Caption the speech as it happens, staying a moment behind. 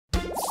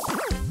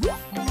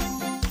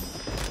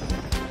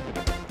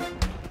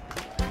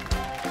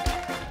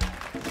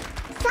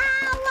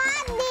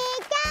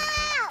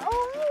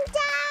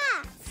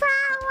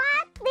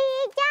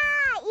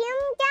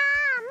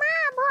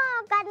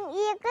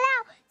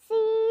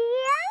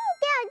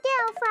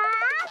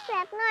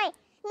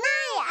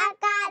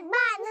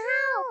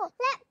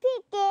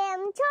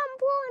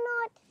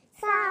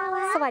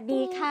วัส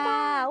ดีค่ะ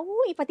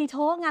อุ้ยปฏิโท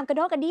งามกระโ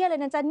ดดกระเดี้ยเลย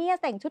นะจ๊ะเนี่ย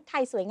แต่งชุดไท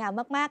ยสวยงาม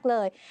มากๆเล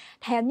ย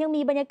แถมยัง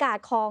มีบรรยากาศ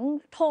ของ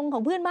ธงขอ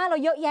งเพื่อนบ้านเรา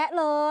เยอะแยะ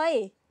เลย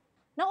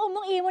น้องอมน้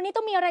องอีวันนี้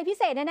ต้องมีอะไรพิเ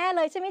ศษแน่ๆเ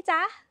ลยใช่ไหมจ๊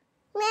ะ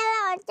แม่ห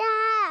ล่อจ้า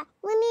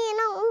วันนี้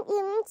น้องอิ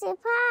มสิ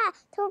พา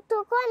ทุ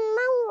กคนม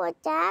าหัว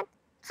จัก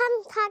ค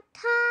ำทัก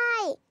ทา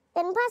ยเ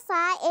ป็นภาษ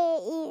า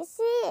AEC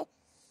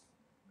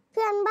เ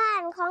พื่อนบ้า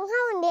นของเฮ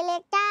าเดเล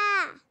ก้า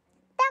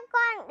แต่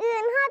ก่อนอื่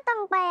นเฮาต้อ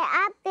งไป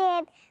อัปเด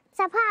ต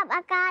สภาพอ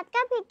ากาศ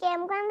กับพี่เก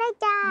มกันได้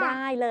จ้าไ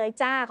ด้เลย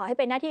จ้าขอให้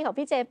เป็นหน้าที่ของ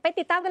พี่เจมไป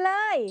ติดตามกันเล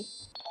ย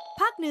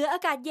ภาคเหนืออา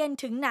กาศเย็น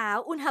ถึงหนาว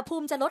อุณหภู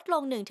มิจะลดล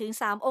ง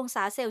 1-3 องศ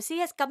าเซลเซี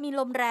ยสกับมี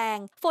ลมแรง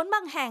ฝนบ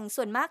างแห่ง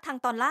ส่วนมากทาง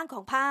ตอนล่างข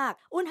องภาค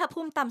อุณหภู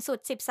มิต่ำสุด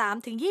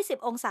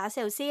 13-20 องศาเซ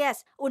ลเซียส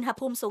อุณห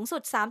ภูมิสูงสุ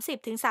ด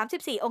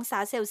 30-34 องศา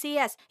เซลเซี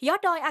ยสยอ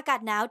ดดอยอากาศ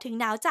หนาวถึง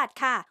หนาวจัด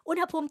ค่ะอุณ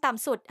หภูมิต่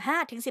ำสุด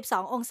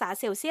 5-12 องศา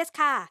เซลเซียส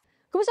ค่ะ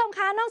คุณผู้ชมค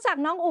ะนอกจาก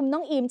น้องอุ่มน้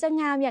องอิ๋มจะ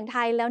งามอย่างไท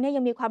ยแล้วเนี่ย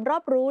ยังมีความรอ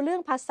บรู้เรื่อ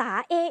งภาษา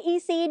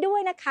AEC ด้วย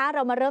นะคะเร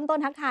ามาเริ่มต้น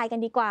ทักทายกัน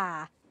ดีกว่า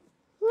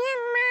เมีย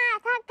นมา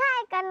ทักทา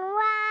ยกัน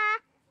ว่า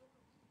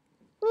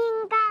มิง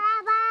กาลา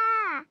บา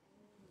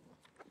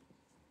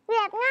เ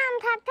วียดนาม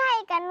ทักทาย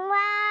กัน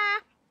ว่า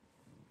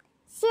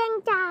เซียง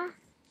จา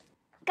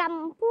กัม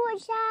พู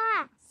ชา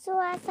ซั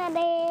วซาเด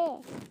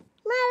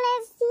มาเล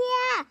เซีย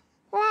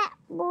และ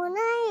บรูไน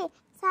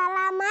สล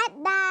ามัด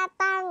ดา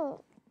ตัง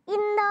อิ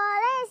นโด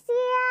นีเ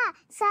ซีย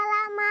สล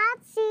ามัด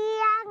เซี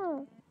ยง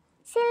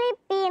ฟิลิป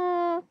ปิน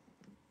ส์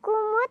กุ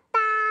มุตต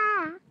า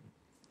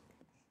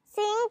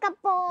สิงค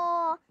โป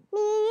ร์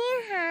นี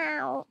ฮา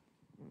ว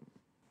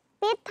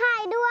ปิดท้า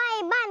ยด้วย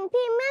บ้าน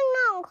พี่เมือง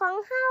น้องของ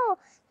เฮา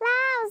ล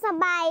าวส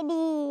บาย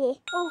ดี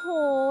โอ้โห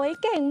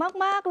เก่ง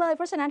มากๆเลยเ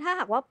พราะฉะนั้นถ้า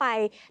หากว่าไป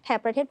แถบ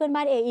ประเทศเพื่อนบ้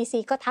าน AEC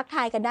ก็ทักท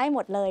ายกันได้หม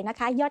ดเลยนะ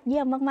คะยอดเยี่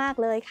ยมมาก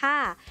ๆเลยค่ะ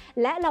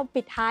และเรา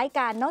ปิดท้าย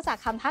กันนอกจาก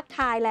คำทักท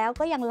ายแล้ว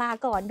ก็ยังลา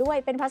ก่อนด้วย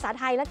เป็นภาษา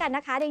ไทยแล้วกันน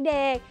ะคะเ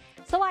ด็ก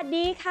ๆสวัส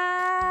ดีค่ะ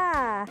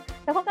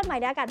แล้วพบกันใหม่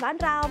ในอากาศบ้าน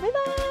เราบ๊ายบ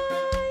า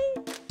ย